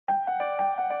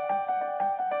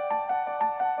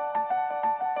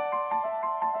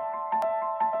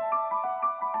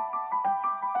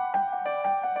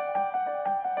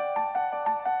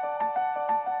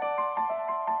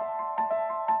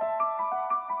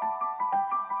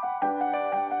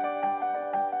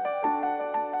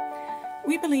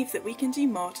We believe that we can do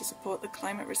more to support the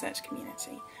climate research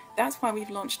community. That's why we've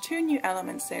launched 2 new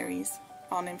Element series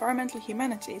on environmental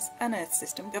humanities and Earth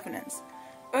system governance.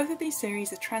 Both of these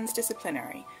series are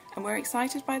transdisciplinary, and we're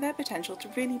excited by their potential to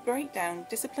really break down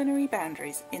disciplinary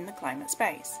boundaries in the climate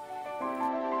space.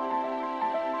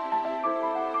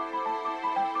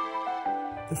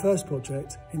 The first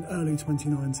project in early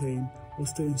 2019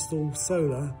 was to install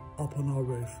solar up on our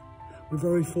roof. We're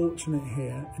very fortunate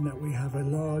here in that we have a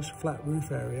large flat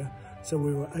roof area, so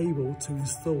we were able to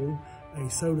install a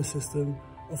solar system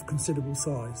of considerable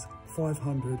size,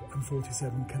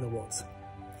 547 kilowatts.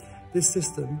 This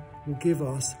system will give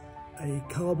us a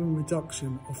carbon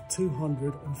reduction of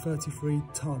 233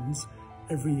 tonnes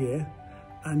every year,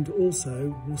 and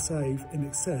also will save in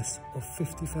excess of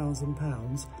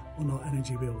 £50,000 on our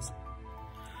energy bills.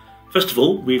 First of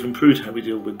all, we've improved how we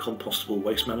deal with compostable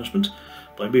waste management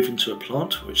by moving to a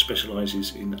plant which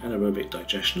specialises in anaerobic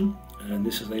digestion, and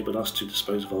this has enabled us to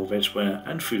dispose of our vegware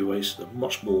and food waste in a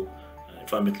much more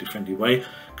environmentally friendly way,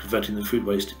 converting the food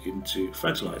waste into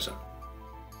fertiliser.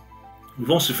 We've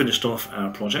also finished off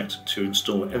our project to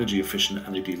install energy efficient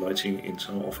LED lighting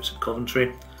into our office in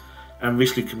Coventry, and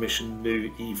recently commissioned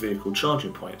new e-vehicle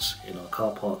charging points in our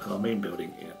car park and our main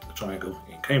building at the Triangle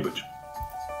in Cambridge.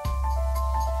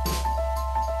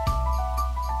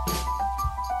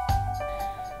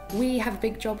 We have a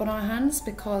big job on our hands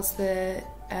because the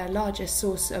largest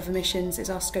source of emissions is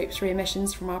our Scope 3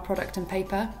 emissions from our product and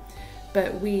paper,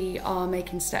 but we are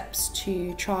making steps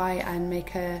to try and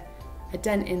make a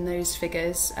dent in those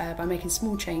figures by making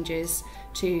small changes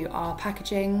to our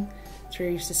packaging,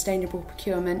 through sustainable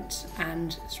procurement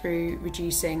and through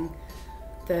reducing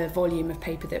the volume of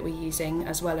paper that we're using,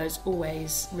 as well as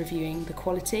always reviewing the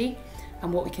quality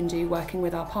and what we can do working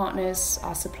with our partners,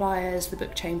 our suppliers, the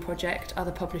Book Chain Project,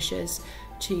 other publishers,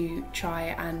 to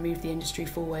try and move the industry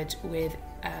forward with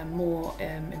more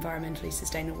environmentally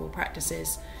sustainable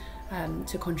practices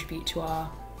to contribute to our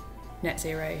net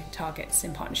zero targets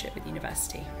in partnership with the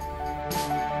university.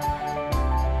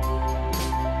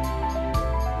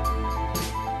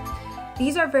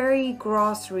 These are very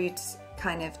grassroots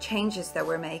kind of changes that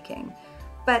we're making,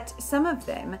 but some of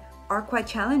them are quite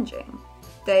challenging.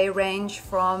 They range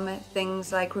from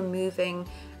things like removing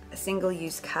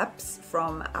single-use cups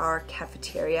from our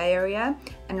cafeteria area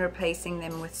and replacing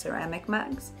them with ceramic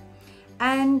mugs,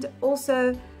 and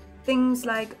also things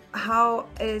like, how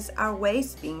is our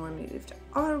waste being removed?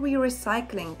 Are we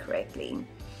recycling correctly?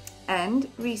 And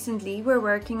recently we're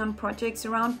working on projects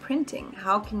around printing.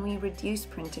 How can we reduce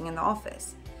printing in the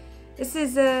office? This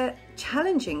is a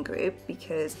challenging group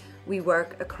because we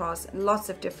work across lots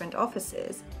of different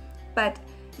offices, but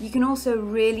you can also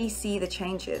really see the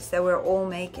changes that we're all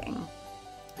making.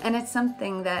 And it's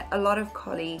something that a lot of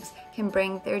colleagues can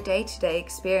bring their day-to-day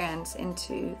experience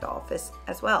into the office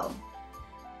as well.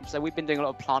 So we've been doing a lot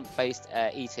of plant-based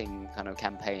eating kind of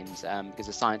campaigns because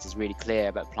the science is really clear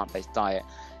about plant-based diet.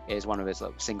 It is one of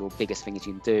the single biggest things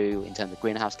you can do in terms of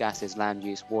greenhouse gases, land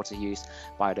use, water use,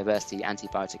 biodiversity,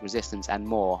 antibiotic resistance and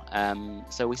more.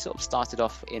 So we sort of started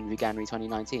off in Veganuary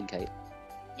 2019, Kate.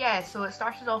 Yeah, so it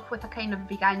started off with a kind of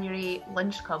Veganuary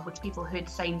lunch club with people who'd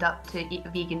signed up to eat a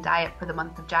vegan diet for the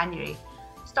month of January.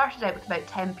 Started out with about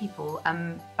 10 people,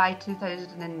 by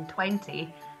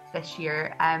 2020, this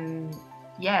year,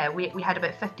 yeah, we had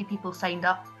about 50 people signed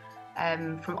up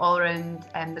from all around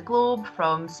the globe,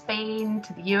 from Spain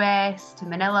to the US to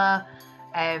Manila.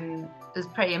 It was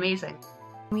pretty amazing.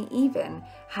 We even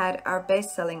had our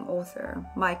best-selling author,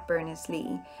 Mike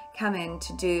Berners-Lee, come in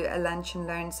to do a lunch and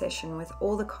learn session with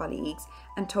all the colleagues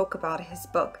and talk about his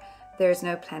book, There's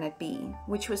No Planet B,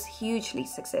 which was hugely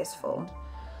successful.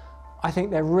 I think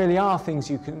there really are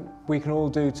things we can all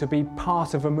do to be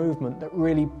part of a movement that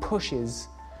really pushes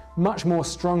much more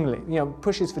strongly,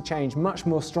 pushes for change much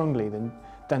more strongly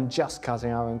than just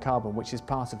cutting our own carbon, which is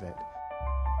part of it.